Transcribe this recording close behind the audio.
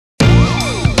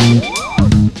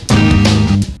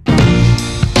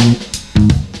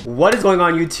What is going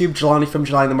on YouTube? Jelani from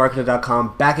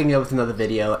JelaniTheMarketer.com backing up with another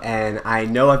video, and I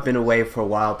know I've been away for a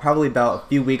while, probably about a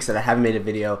few weeks that I haven't made a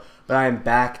video, but I am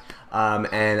back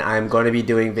and I'm going to be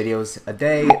doing videos a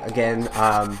day again.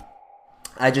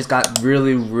 I just got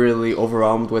really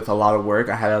overwhelmed with a lot of work.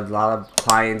 I had a lot of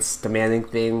clients demanding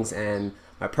things and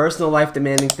my personal life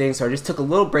demanding things, so I just took a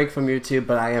little break from YouTube,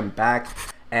 but I am back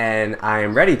and I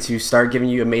am ready to start giving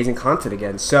you amazing content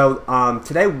again. So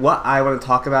today what I want to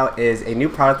talk about is a new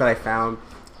product that I found.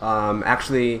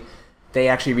 They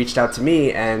actually reached out to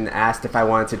me and asked if I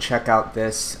wanted to check out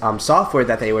this software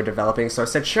that they were developing, so I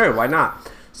said sure, why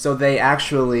not. So they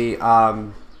actually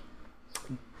hooked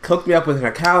me up with an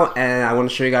account, and I want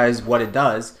to show you guys what it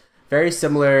does. Very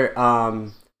similar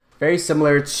to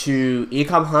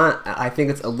EcomLad. I think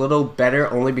it's a little better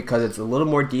only because it's a little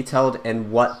more detailed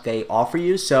in what they offer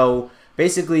you. So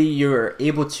basically you're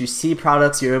able to see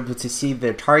products, you're able to see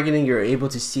their targeting, you're able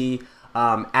to see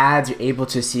ads, you're able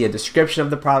to see a description of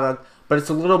the product, but it's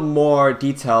a little more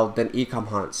detailed than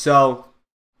EcomLad. So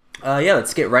yeah,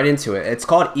 let's get right into it. It's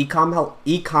called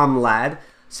EcomLad.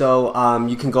 So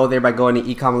you can go there by going to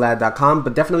EcomLad.com,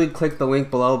 but definitely click the link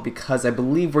below because I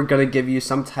believe we're going to give you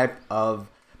some type of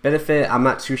benefit. I'm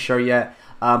not too sure yet,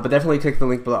 but definitely click the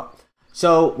link below.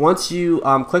 So once you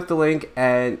click the link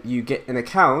and you get an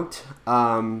account,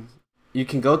 you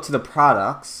can go to the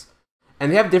products,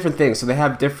 and they have different things. So they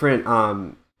have different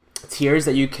tiers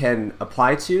that you can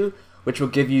apply to, which will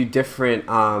give you different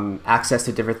access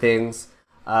to different things.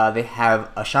 They have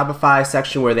a Shopify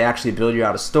section where they actually build you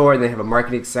out a store, and they have a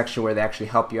marketing section where they actually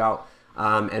help you out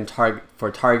and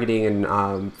targeting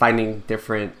and finding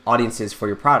different audiences for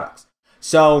your products.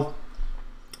 So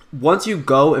once you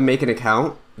go and make an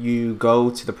account, you go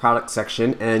to the product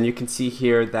section, and you can see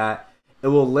here that it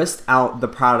will list out the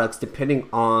products depending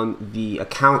on the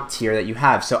account tier that you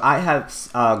have. So I have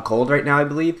gold right now, I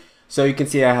believe. So you can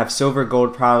see I have silver,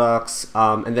 gold products,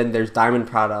 and then there's diamond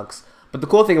products. But the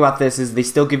cool thing about this is they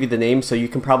still give you the name, so you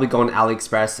can probably go on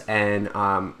AliExpress and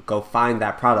go find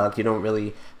that product. You don't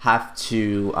really have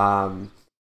to,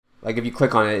 like if you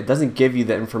click on it, it doesn't give you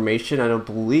the information, I don't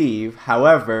believe.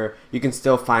 However, you can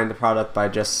still find the product by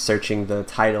just searching the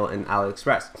title in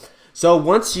AliExpress. So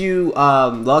once you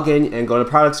log in and go to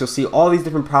products, you'll see all these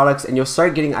different products, and you'll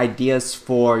start getting ideas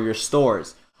for your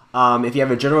stores. If you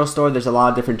have a general store, there's a lot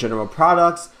of different general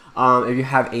products. If you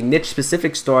have a niche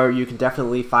specific store, you can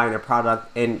definitely find a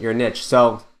product in your niche.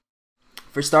 So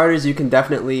for starters, you can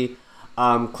definitely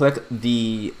click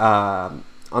the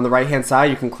on the right hand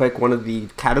side, you can click one of the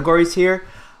categories here,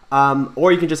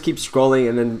 or you can just keep scrolling,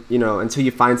 and then until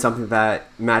you find something that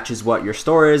matches what your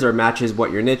store is or matches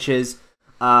what your niche is.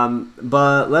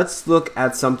 But let's look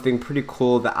at something pretty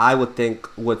cool that I would think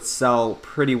would sell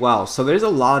pretty well. So there's a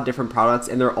lot of different products,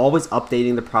 and they're always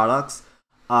updating the products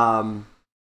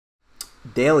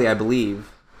daily, I believe,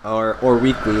 or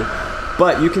weekly.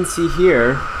 But you can see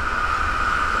here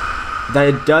that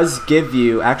it does give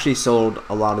you, actually sold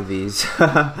a lot of these,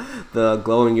 the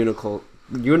glowing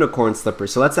unicorn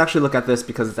slippers. So let's actually look at this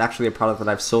because it's actually a product that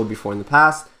I've sold before in the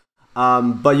past.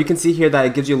 But you can see here that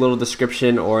it gives you a little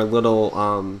description or a little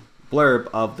blurb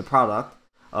of the product,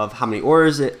 of how many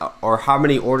orders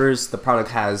the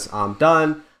product has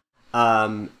done.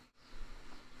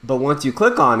 But once you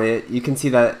click on it, you can see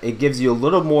that it gives you a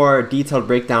little more detailed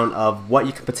breakdown of what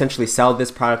you can potentially sell this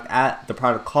product at, the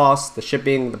product cost, the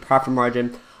shipping, the profit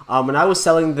margin. When I was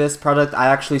selling this product, I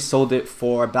actually sold it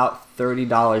for about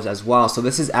 $30 as well. So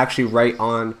this is actually right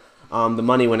on the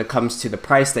money when it comes to the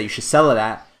price that you should sell it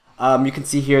at. You can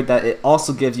see here that it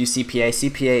also gives you CPA.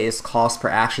 CPA is cost per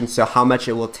action, so how much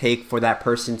it will take for that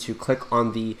person to click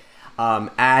on the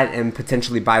ad and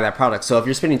potentially buy that product. So if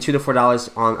you're spending $2 to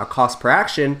 $4 on a cost per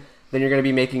action, then you're going to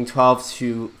be making $12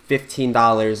 to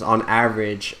 $15 on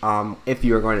average if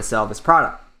you are going to sell this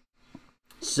product.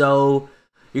 So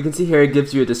you can see here it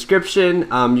gives you a description.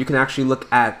 You can actually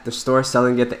look at the store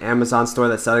selling it, the Amazon store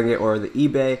that's selling it, or the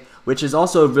eBay, which is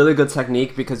also a really good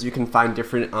technique because you can find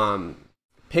different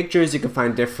pictures, you can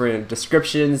find different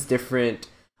descriptions, different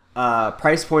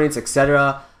price points,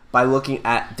 etc. by looking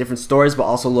at different stores, but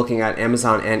also looking at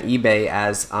Amazon and eBay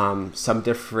as some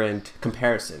different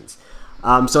comparisons.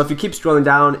 So if you keep scrolling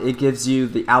down, it gives you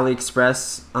the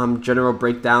AliExpress general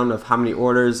breakdown of how many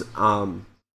orders,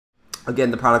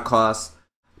 again, the product cost,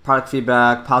 product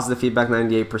feedback, positive feedback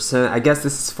 98%. I guess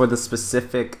this is for the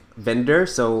specific vendor.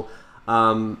 So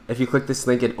if you click this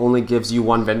link, it only gives you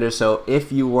one vendor. So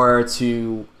if you were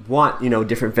to want,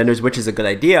 different vendors, which is a good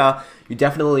idea, you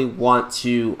definitely want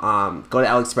to go to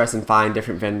AliExpress and find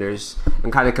different vendors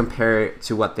and kind of compare it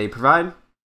to what they provide.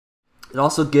 It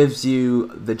also gives you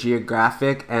the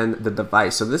geographic and the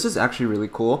device. So this is actually really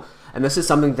cool. And this is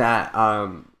something that I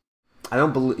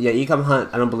don't believe, yeah, Ecom Hunt,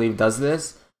 I don't believe does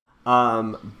this.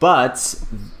 But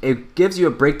it gives you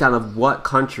a breakdown of what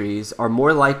countries are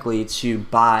more likely to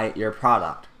buy your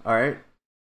product. All right.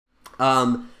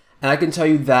 And I can tell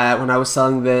you that when I was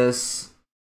selling this,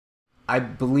 I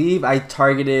believe I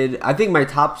targeted, I think my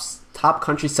top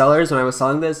country sellers when I was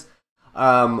selling this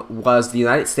was the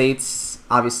United States,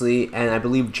 obviously, and I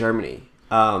believe Germany,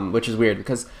 which is weird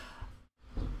because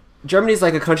Germany is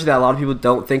like a country that a lot of people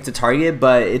don't think to target,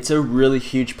 but it's a really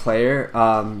huge player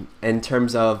in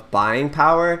terms of buying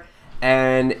power,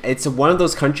 and it's one of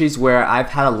those countries where I've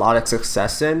had a lot of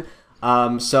success in.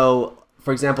 So,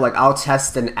 for example, like I'll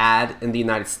test an ad in the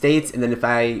United States, and then if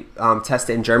I test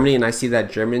it in Germany and I see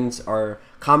that Germans are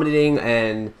commenting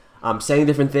and saying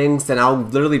different things, then I'll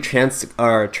literally transcript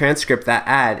that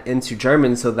ad into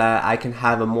German so that I can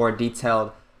have a more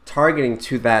detailed targeting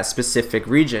to that specific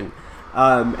region.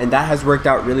 And that has worked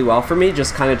out really well for me,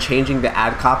 just kind of changing the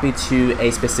ad copy to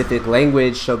a specific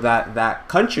language so that that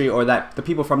country or that the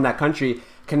people from that country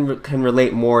can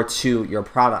relate more to your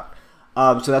product.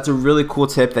 So that's a really cool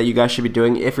tip that you guys should be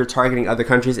doing if you're targeting other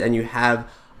countries and you have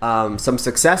some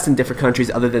success in different countries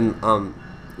other than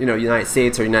United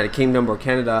States or United Kingdom or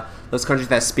Canada, those countries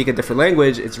that speak a different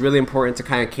language. It's really important to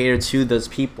kind of cater to those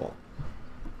people.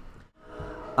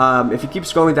 If you keep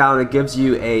scrolling down, it gives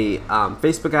you a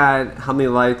Facebook ad, how many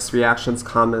likes, reactions,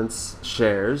 comments,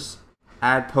 shares,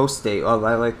 ad post date. Oh,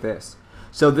 I like this.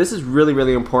 So this is really,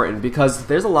 really important because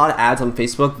there's a lot of ads on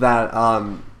Facebook that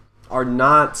are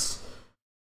not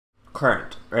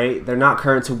current, right? They're not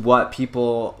current to what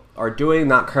people are doing,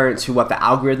 not current to what the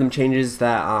algorithm changes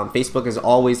that Facebook is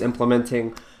always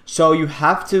implementing. So you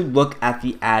have to look at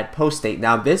the ad post date.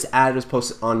 Now this ad was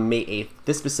posted on May 8th,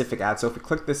 this specific ad. So if you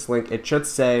click this link, it should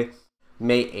say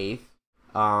May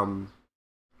 8th,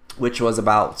 which was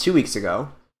about 2 weeks ago.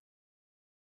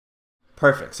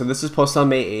 Perfect. So this is posted on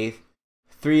May 8th,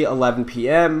 3:11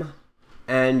 p.m.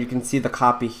 And you can see the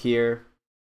copy here.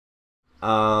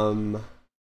 And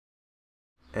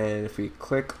if we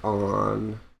click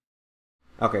on,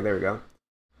 okay, there we go.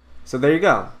 So there you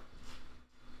go.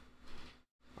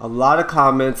 A lot of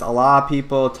comments, a lot of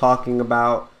people talking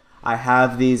about, I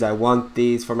have these, I want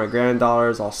these for my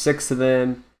granddaughters, all 6 of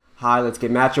them. Hi, let's get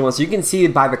matching ones. So you can see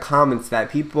by the comments that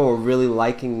people are really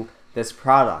liking this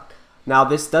product. Now,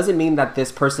 this doesn't mean that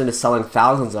this person is selling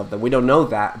thousands of them. We don't know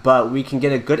that, but we can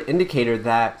get a good indicator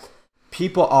that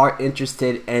people are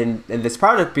interested in this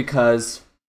product because,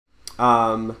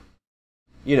 there's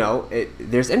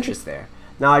interest there.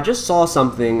 Now, I just saw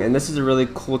something, and this is a really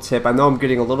cool tip. I know I'm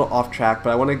getting a little off track,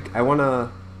 but I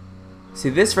wanna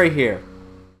see this right here.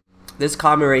 This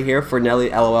comment right here for Nelly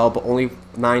LOL, but only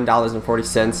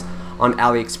 $9.40 on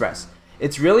AliExpress.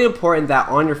 It's really important that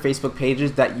on your Facebook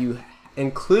pages that you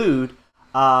include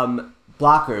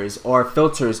blockers or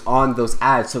filters on those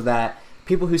ads so that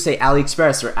people who say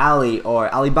AliExpress or Ali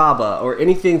or Alibaba or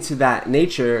anything to that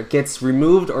nature gets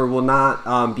removed or will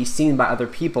not be seen by other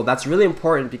people. That's really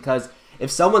important because if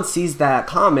someone sees that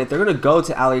comment, they're going to go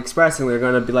to AliExpress and they're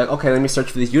going to be like, okay, let me search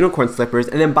for these unicorn slippers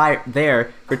and then buy it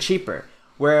there for cheaper.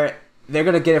 Where they're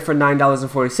going to get it for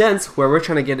 $9.40, where we're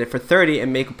trying to get it for $30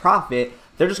 and make a profit.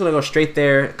 They're just going to go straight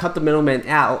there, cut the middleman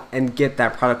out, and get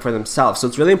that product for themselves. So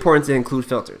it's really important to include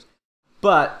filters.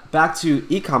 But back to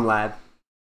EcomLad.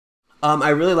 I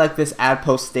really like this ad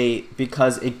post date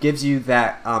because it gives you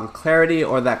that clarity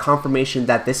or that confirmation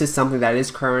that this is something that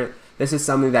is current, this is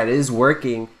something that is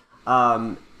working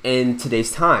in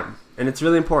today's time, and it's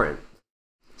really important.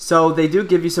 So they do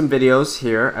give you some videos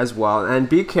here as well, and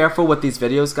be careful with these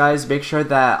videos, guys. Make sure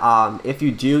that if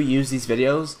you do use these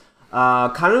videos,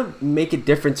 kind of make it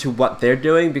different to what they're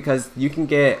doing because you can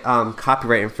get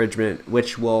copyright infringement,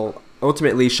 which will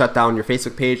ultimately shut down your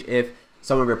Facebook page if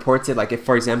someone reports it. Like if,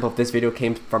 for example, if this video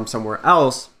came from somewhere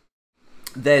else,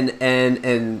 then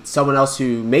and someone else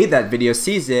who made that video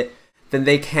sees it, then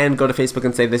they can go to Facebook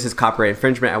and say, this is copyright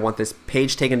infringement, I want this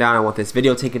page taken down, I want this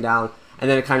video taken down, and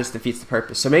then it kind of just defeats the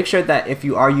purpose. So make sure that if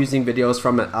you are using videos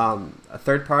from a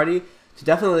third party, to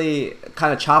definitely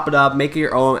kind of chop it up, make it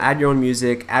your own, add your own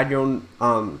music, add your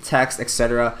own text,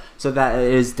 etc., so that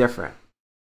it is different.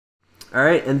 All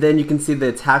right, and then you can see the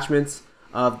attachments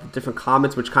of the different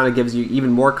comments, which kind of gives you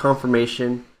even more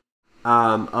confirmation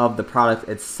of the product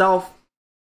itself.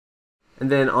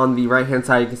 And then on the right hand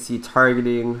side, you can see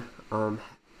targeting.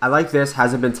 I like this,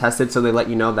 hasn't been tested, so they let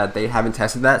you know that they haven't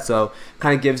tested that, so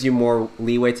kind of gives you more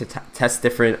leeway to test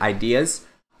different ideas.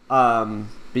 But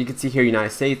you can see here,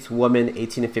 United States, woman,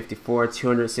 18 to 54,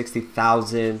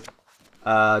 260,000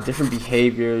 different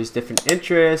behaviors, different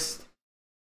interests.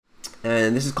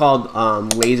 And this is called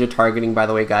laser targeting, by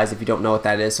the way, guys, if you don't know what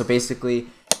that is. So basically,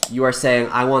 you are saying,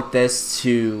 I want this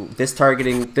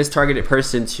targeted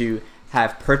person to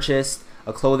have purchased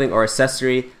a clothing or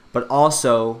accessory, but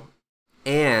also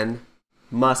and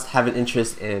must have an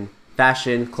interest in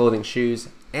fashion, clothing, shoes,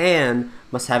 and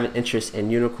must have an interest in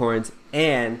unicorns,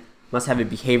 and must have a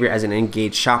behavior as an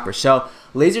engaged shopper. So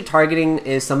laser targeting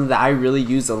is something that I really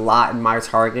use a lot in my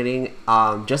targeting,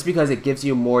 just because it gives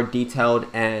you more detailed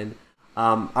and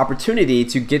opportunity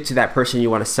to get to that person you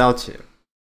want to sell to.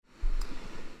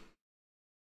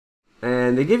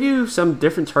 And they give you some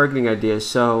different targeting ideas.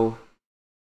 So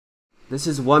this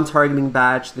is one targeting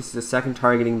batch, this is a second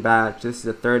targeting batch, this is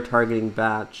a third targeting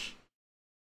batch.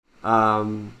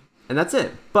 And that's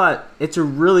it. But it's a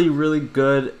really, really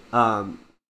good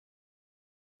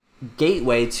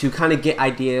gateway to kind of get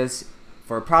ideas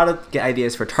for a product, get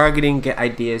ideas for targeting, get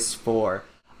ideas for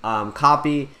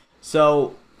copy.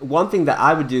 So one thing that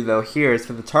I would do though here is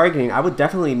for the targeting, I would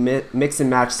definitely mix and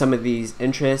match some of these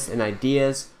interests and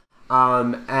ideas.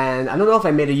 And I don't know if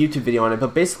I made a YouTube video on it,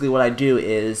 but basically what I do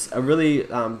is a really,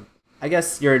 I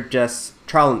guess you're just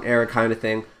trial and error kind of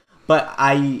thing, but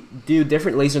I do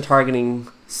different laser targeting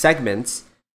segments,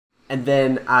 and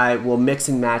then I will mix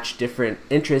and match different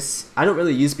interests. I don't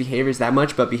really use behaviors that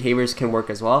much, but behaviors can work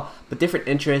as well, but different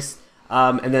interests,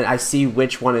 and then I see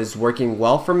which one is working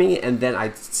well for me, and then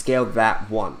I scale that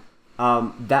one.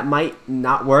 That might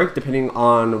not work depending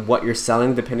on what you're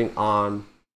selling, depending on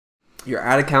your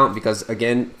ad account, because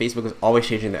again, Facebook is always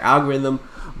changing their algorithm,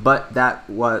 but that's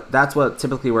what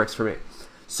typically works for me.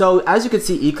 So as you can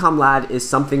see, EcomLad is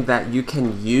something that you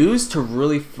can use to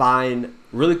really find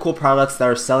really cool products that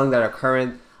are selling, that are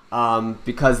current,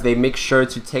 because they make sure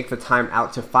to take the time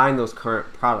out to find those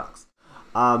current products.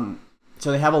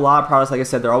 So they have a lot of products, like I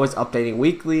said, they're always updating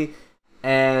weekly,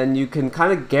 and you can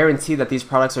kind of guarantee that these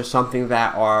products are something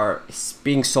that are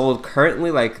being sold currently,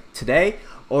 like today,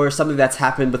 or something that's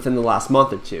happened within the last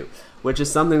month or two, which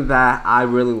is something that I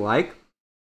really like.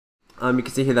 You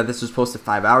can see here that this was posted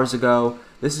 5 hours ago.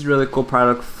 This is a really cool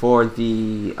product for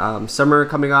the summer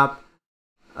coming up.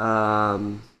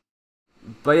 But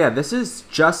yeah, this is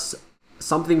just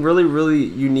something really, really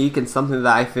unique and something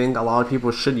that I think a lot of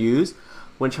people should use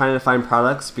when trying to find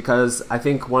products, because I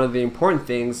think one of the important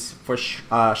things for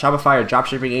Shopify or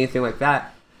dropshipping, anything like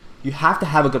that, you have to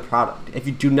have a good product. If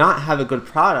you do not have a good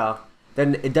product,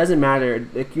 then it doesn't matter.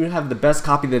 If you have the best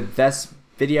copy, the best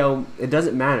video, it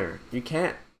doesn't matter. You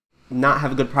can't not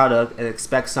have a good product and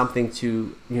expect something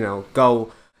to,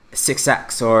 go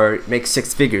 6x or make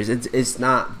 6 figures. It's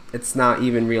not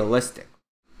even realistic.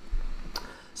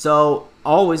 So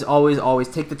always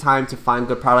take the time to find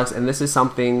good products, and this is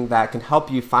something that can help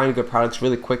you find good products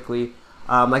really quickly.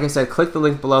 Like I said, click the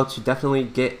link below to definitely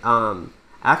get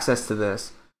access to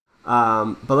this.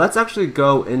 But let's actually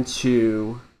go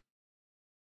into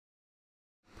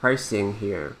pricing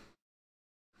here,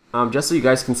 just so you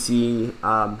guys can see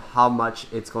how much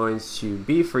it's going to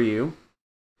be for you.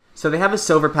 So they have a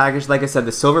silver package. Like I said,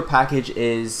 the silver package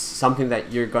is something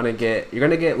that you're gonna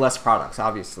get less products,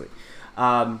 obviously.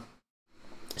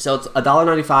 So it's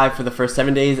 $1.95 for the first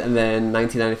 7 days, and then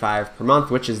 $19.95 per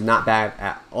month, which is not bad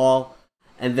at all.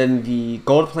 And then the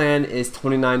gold plan is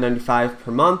 $29.95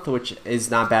 per month, which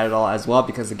is not bad at all as well,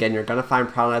 because again, you're gonna find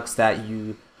products that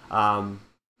you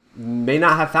may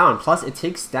not have found. Plus, it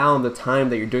takes down the time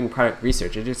that you're doing product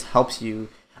research. It just helps you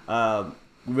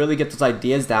really get those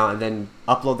ideas down and then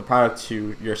upload the product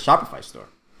to your Shopify store.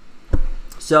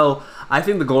 So I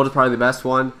think the gold is probably the best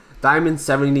one. Diamond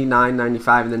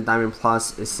 $79.95, and then Diamond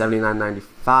Plus is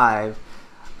 $79.95.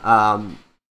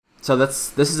 So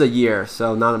this is a year,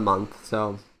 so not a month.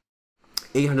 So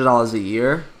 $800 a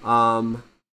year.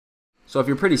 So if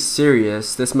you're pretty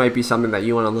serious, this might be something that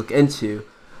you want to look into.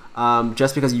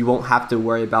 Just because you won't have to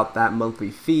worry about that monthly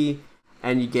fee,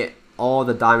 and you get all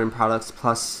the diamond products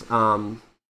plus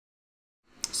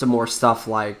some more stuff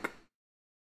like,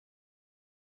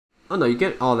 oh no, you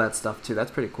get all that stuff too.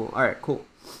 That's pretty cool. All right, cool.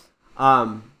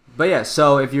 But yeah,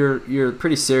 so if you're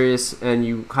pretty serious and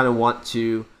you kind of want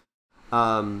to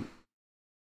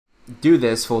do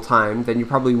this full time, then you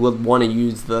probably would want to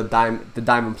use the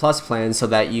Diamond Plus plan, so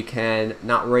that you can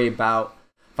not worry about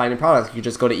finding products. You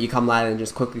just go to EcomLad and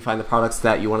just quickly find the products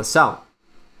that you want to sell.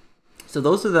 So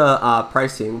those are the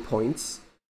pricing points.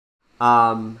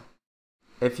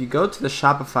 If you go to the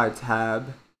Shopify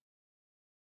tab,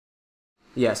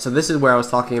 yeah, so this is where I was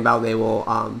talking about. They will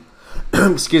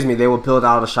excuse me, they will build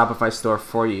out a Shopify store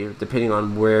for you depending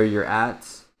on where you're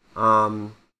at,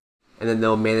 and then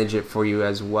they'll manage it for you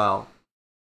as well,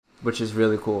 which is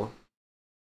really cool.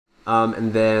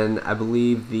 And then I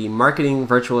believe the marketing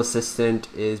virtual assistant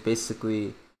is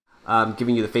basically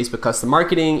giving you the Facebook custom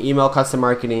marketing, email custom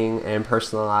marketing, and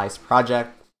personalized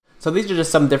project. So these are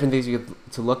just some different things you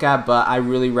get to look at, but I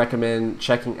really recommend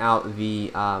checking out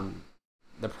the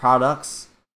products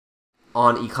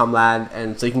on EcomLad,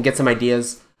 and so you can get some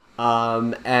ideas.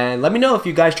 And let me know if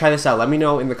you guys try this out. Let me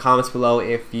know in the comments below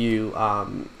if you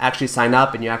actually sign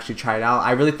up and you actually try it out.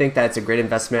 I really think that it's a great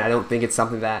investment. I don't think it's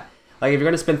something that, like, if you're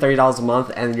going to spend $30 a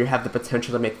month and you have the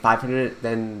potential to make $500,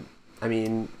 then I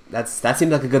mean that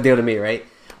seems like a good deal to me, right?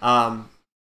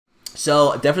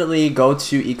 So definitely go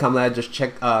to EcomLad. Just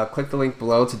click the link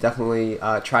below to definitely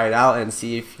try it out and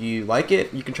see if you like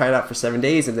it. You can try it out for 7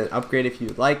 days and then upgrade if you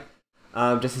would like,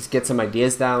 just to get some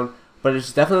ideas down. But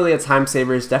it's definitely a time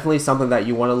saver. It's definitely something that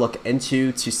you want to look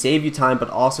into to save you time,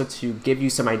 but also to give you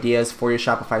some ideas for your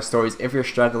Shopify stores if you're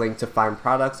struggling to find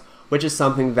products, which is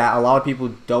something that a lot of people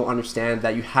don't understand,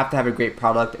 that you have to have a great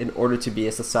product in order to be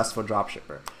a successful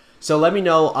dropshipper. So let me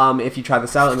know if you try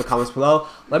this out in the comments below.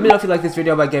 Let me know if you like this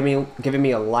video by giving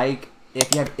me a like.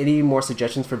 If you have any more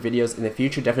suggestions for videos in the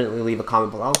future, definitely leave a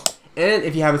comment below. And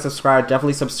if you haven't subscribed,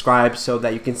 definitely subscribe so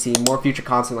that you can see more future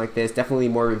content like this. Definitely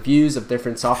more reviews of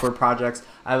different software projects.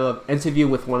 I have an interview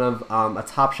with one of a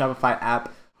top Shopify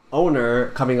app owner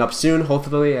coming up soon.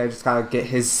 Hopefully, I just gotta get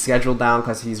his schedule down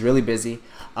because he's really busy.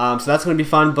 So that's gonna be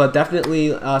fun. But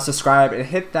definitely subscribe and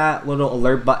hit that little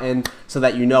alert button so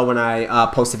that you know when I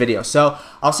post a video. So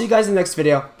I'll see you guys in the next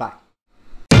video. Bye.